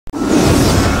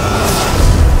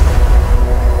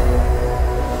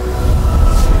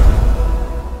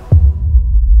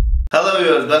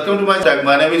welcome to my channel.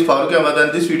 My name is Farooq Ahmed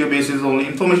and this video base is only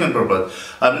information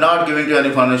purpose. I'm not giving you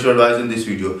any financial advice in this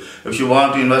video. If you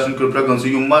want to invest in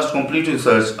cryptocurrency, you must complete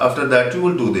research. After that, you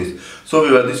will do this. So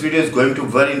viewer, this video is going to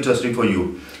be very interesting for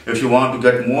you. If you want to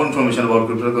get more information about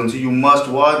cryptocurrency, you must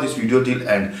watch this video till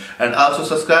end. And also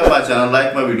subscribe my channel,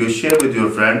 like my video, share with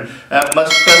your friend, and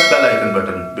must press bell icon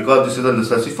button because this is a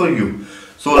necessity for you.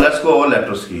 So let's go over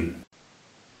laptop screen.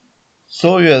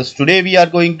 So yes, today we are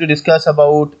going to discuss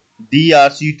about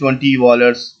DRC-20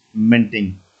 wallets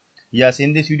minting. Yes,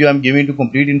 in this video I am giving you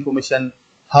complete information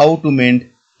how to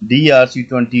mint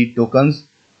DRC-20 tokens.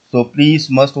 So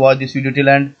please must watch this video till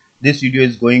end. This video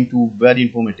is going to very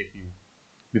informative for you.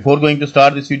 Before going to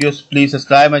start this video, please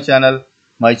subscribe my channel.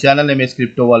 My channel name is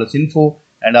Crypto Wallets Info,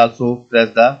 and also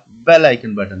press the bell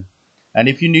icon button. And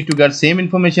if you need to get same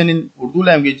information in Urdu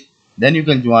language, then you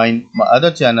can join my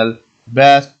other channel,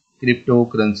 Best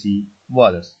Cryptocurrency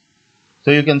Wallets. So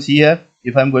you can see here,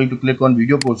 if I'm going to click on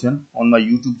video portion on my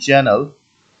YouTube channel,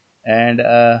 and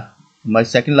my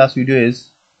last video is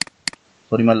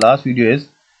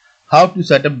how to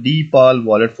set up Dpal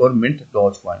wallet for mint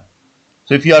Dogecoin.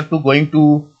 So if you are going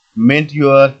to mint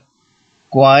your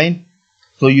coin,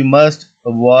 so you must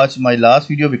watch my last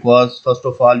video, because first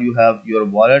of all you have your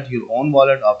wallet, your own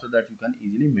wallet. After that you can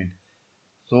easily mint.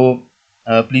 So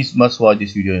please must watch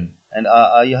this video. And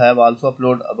I have also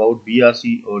uploaded about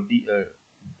BRC or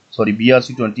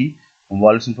BRC-20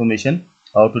 wallets information,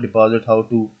 how to deposit, how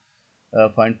to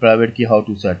find private key, how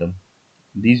to set them.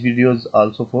 These videos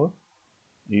also for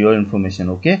your information.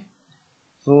 Okay,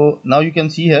 so now you can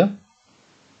see here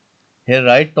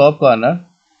right top corner,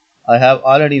 I have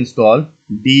already installed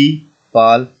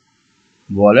Dpal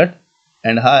wallet,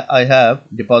 and I have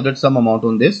deposited some amount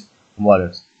on this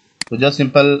wallet. So just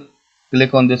simple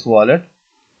click on this wallet,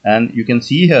 and you can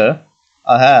see here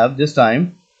I have this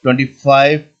time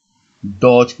 25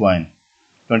 Dogecoin.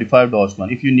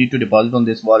 If you need to deposit on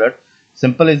this wallet,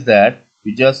 simple is that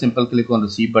you just simple click on the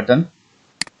receipt button,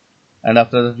 and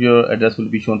after that your address will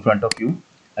be shown in front of you,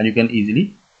 and you can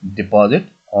easily deposit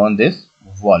on this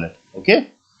wallet.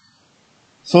 Okay,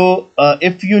 so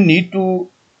if you need to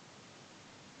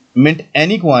mint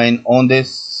any coin on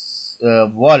this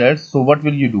wallet, so what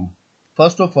will you do?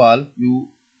 First of all,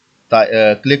 you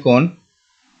click on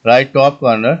right top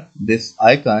corner this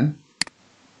icon,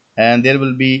 and there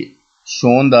will be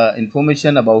shown the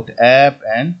information about app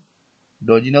and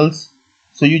Doginals.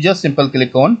 So you just simple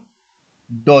click on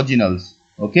Doginals.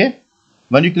 Okay,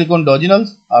 when you click on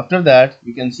Doginals, after that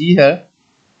you can see here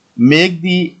make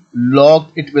the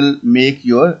log, it will make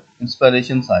your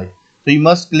inspiration site. So you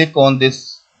must click on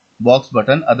this box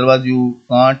button, otherwise you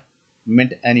can't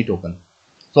mint any token.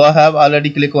 So I have already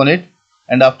clicked on it,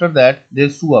 and after that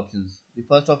there's two options. The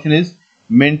first option is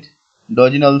mint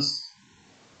Doginals.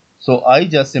 So I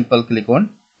just simple click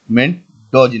on mint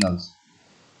Doginals.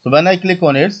 So when I click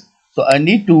on it, so I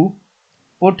need to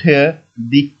put here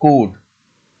the code,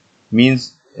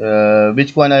 means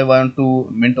which coin I want to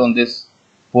mint on this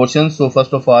portion. So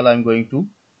first of all I'm going to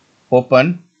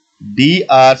open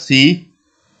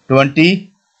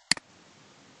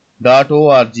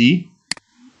DRC20.org,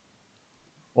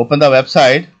 open the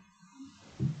website.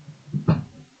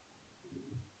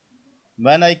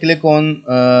 When I click on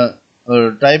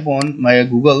type on my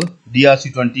Google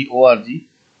DRC20.org,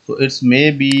 so it's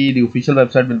maybe the official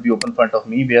website will be open in front of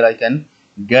me, where I can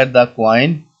get the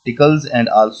coin tickles and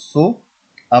also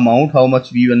amount, how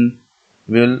much we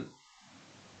will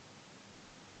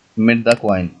mint the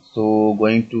coin. So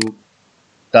going to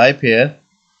type here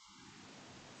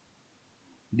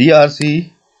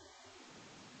DRC-20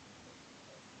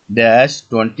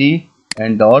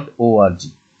 and .org.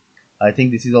 I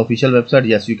think this is the official website.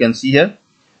 Yes, you can see here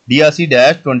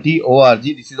DRC-20.org.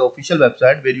 This is the official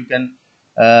website where you can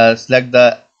select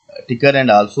the ticker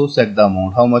and also set the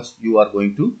amount, how much you are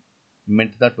going to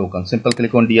mint the token. Simple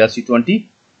click on DRC-20.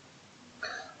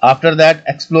 After that,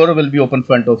 Explorer will be open in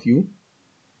front of you,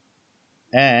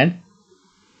 and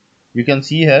you can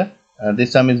see here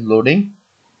this time is loading,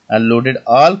 and loaded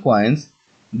all coins.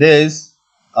 There is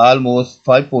almost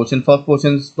 5 portions. First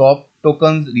portion is top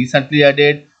tokens, recently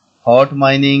added, hot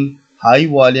mining, high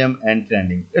volume, and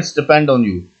trending. It's depend on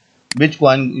you which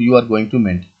coin you are going to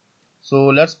mint. So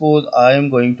let's suppose I am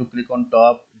going to click on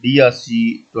top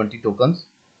DRC-20 tokens,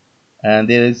 and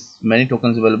there is many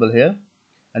tokens available here,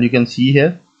 and you can see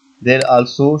here there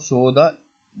also show the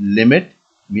limit,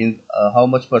 means how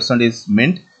much percent is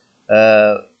mint.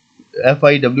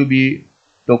 FIWB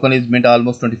token is mint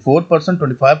almost 24%,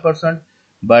 25%,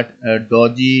 but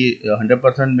Doge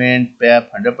 100% mint,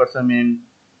 PEP 100% mint,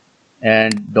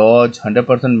 and Doge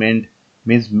 100% mint,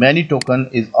 means many token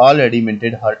is already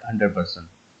minted 100%.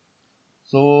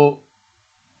 So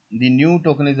the new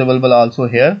token is available also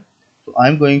here. So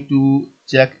I'm going to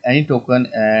check any token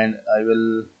and I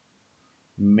will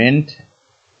mint,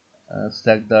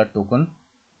 select the token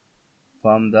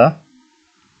from the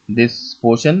this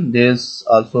portion. There's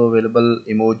also available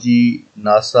emoji,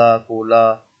 NASA,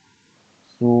 cola.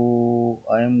 So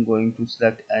I am going to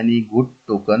select any good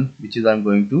token which is I'm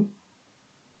going to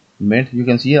mint. You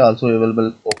can see here also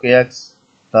available OKX,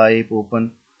 type,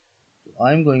 open. So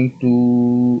I'm going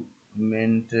to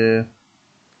mint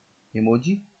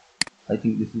emoji. I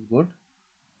think this is good.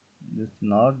 This is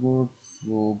not good,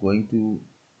 so going to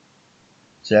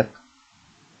check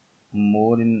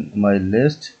more in my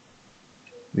list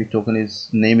which token is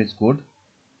name is good,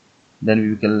 then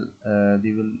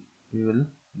we will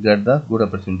get the good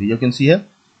opportunity. You can see here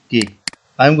cake.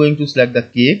 I'm going to select the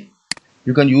cake.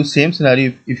 You can use same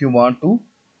scenario if you want to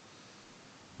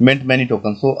mint many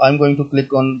tokens. So I'm going to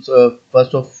click on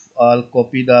first of all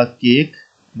copy the cake,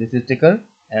 this is ticker,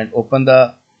 and open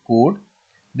the code.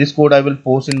 This code I will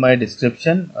post in my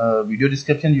description, video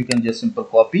description. You can just simple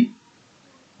copy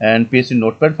and paste in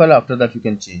notepad file. After that you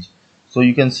can change. So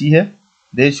you can see here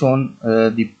they shown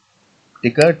the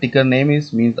ticker name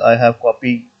is means I have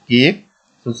copy cake.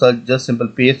 So just simple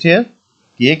paste here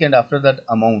cake, and after that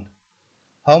amount,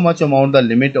 how much amount the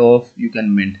limit of you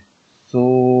can mint.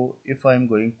 So if I am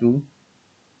going to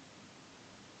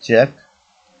check,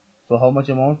 so how much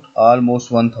amount,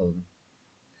 almost 1000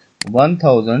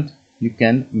 you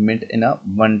can mint in a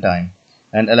one time,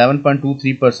 and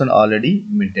 11.23% already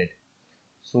minted.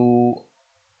 So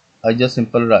I just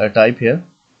simple type here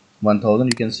 1000.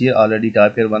 You can see here already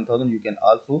type here 1000. You can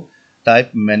also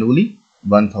type manually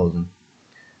 1000.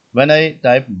 When I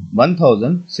type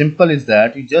 1000, simple is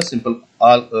that you just simple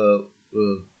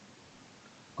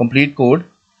complete code,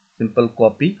 simple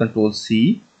copy, Control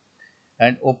C,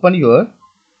 and open your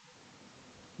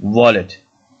wallet,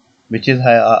 which is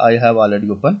I have already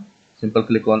opened. Simple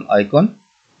click on icon,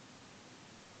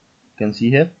 you can see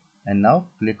here, and now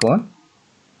click on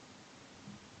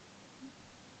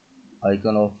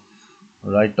icon of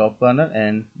right top corner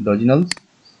and Dogecoins.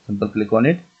 Simple click on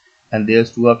it, and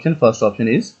there's two options. First option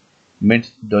is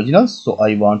mint Dogecoins, so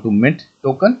I want to mint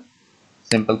token.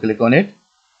 Simple click on it,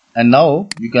 and now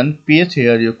you can paste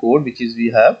here your code which is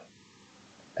we have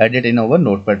added in our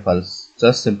notepad files.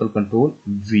 Just simple Control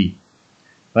V.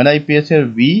 When I paste here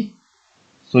V,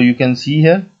 so you can see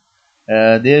here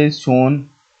there is shown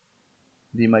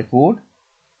my code,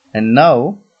 and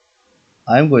now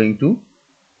I am going to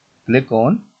click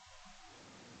on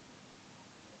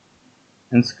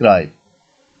inscribe,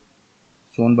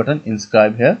 shown button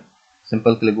inscribe here.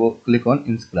 Simple click on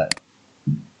inscribe.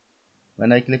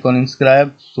 When I click on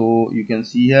inscribe, so you can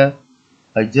see here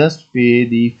I just pay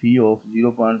the fee of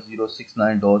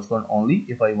 0.069 Dogecoin only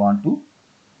if I want to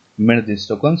mint this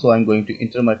token. So I'm going to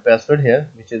enter my password here,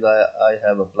 which is I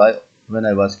have applied when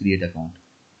I was create account.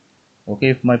 Okay,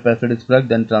 if my password is correct,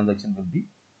 then transaction will be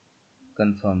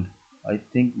confirmed. I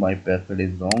think my password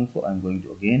is wrong, so I'm going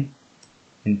to again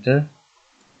enter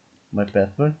my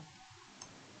password,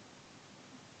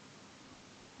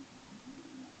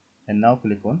 and now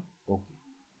click on OK.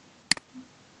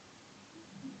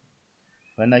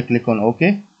 When I click on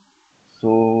OK,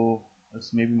 so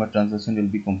maybe my transaction will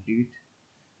be complete.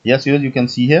 Yes, you can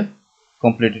see here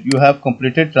completed. You have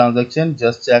completed transaction.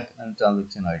 Just check and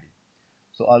transaction ID.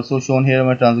 So also shown here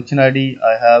my transaction ID.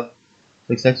 I have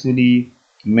successfully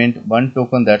mint one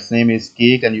token, that's name is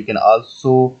cake, and you can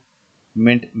also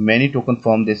mint many token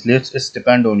from this list. It's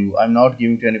depend on you. I'm not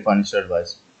giving you any financial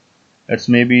advice. It's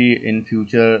maybe in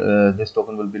future this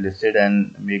token will be listed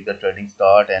and make the trading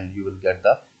start, and you will get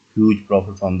the huge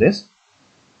profit from this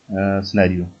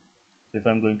scenario. So if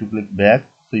I'm going to click back,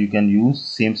 so you can use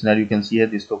same scenario. You can see here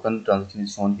this token transaction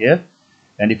is shown here,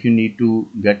 and if you need to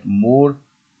get more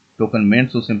token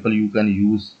mint, so simple you can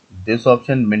use this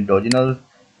option, mint Dogecoins,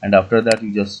 and after that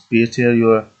you just paste here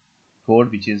your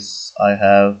code which is I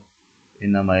have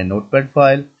in my notepad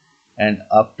file, and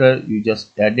after you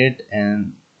just add it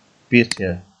and paste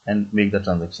here and make the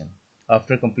transaction.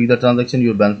 After complete the transaction,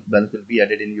 your balance will be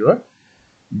added in your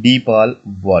Dpal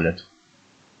wallet.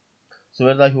 So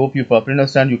as I hope you properly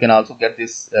understand, you can also get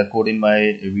this code in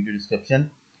my video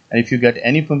description. And if you get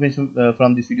any information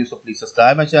from this video, so please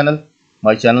subscribe my channel.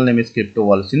 My channel name is Crypto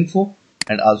Wallet Info,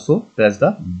 and also press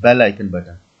the bell icon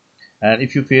button. And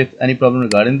if you face any problem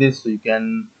regarding this, so you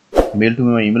can mail to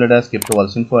me my email address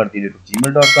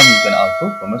cryptowalletinfo@gmail.com. You can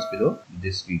also comment below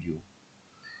this video.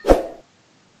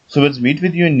 So let's meet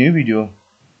with you in new video.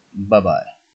 Bye bye.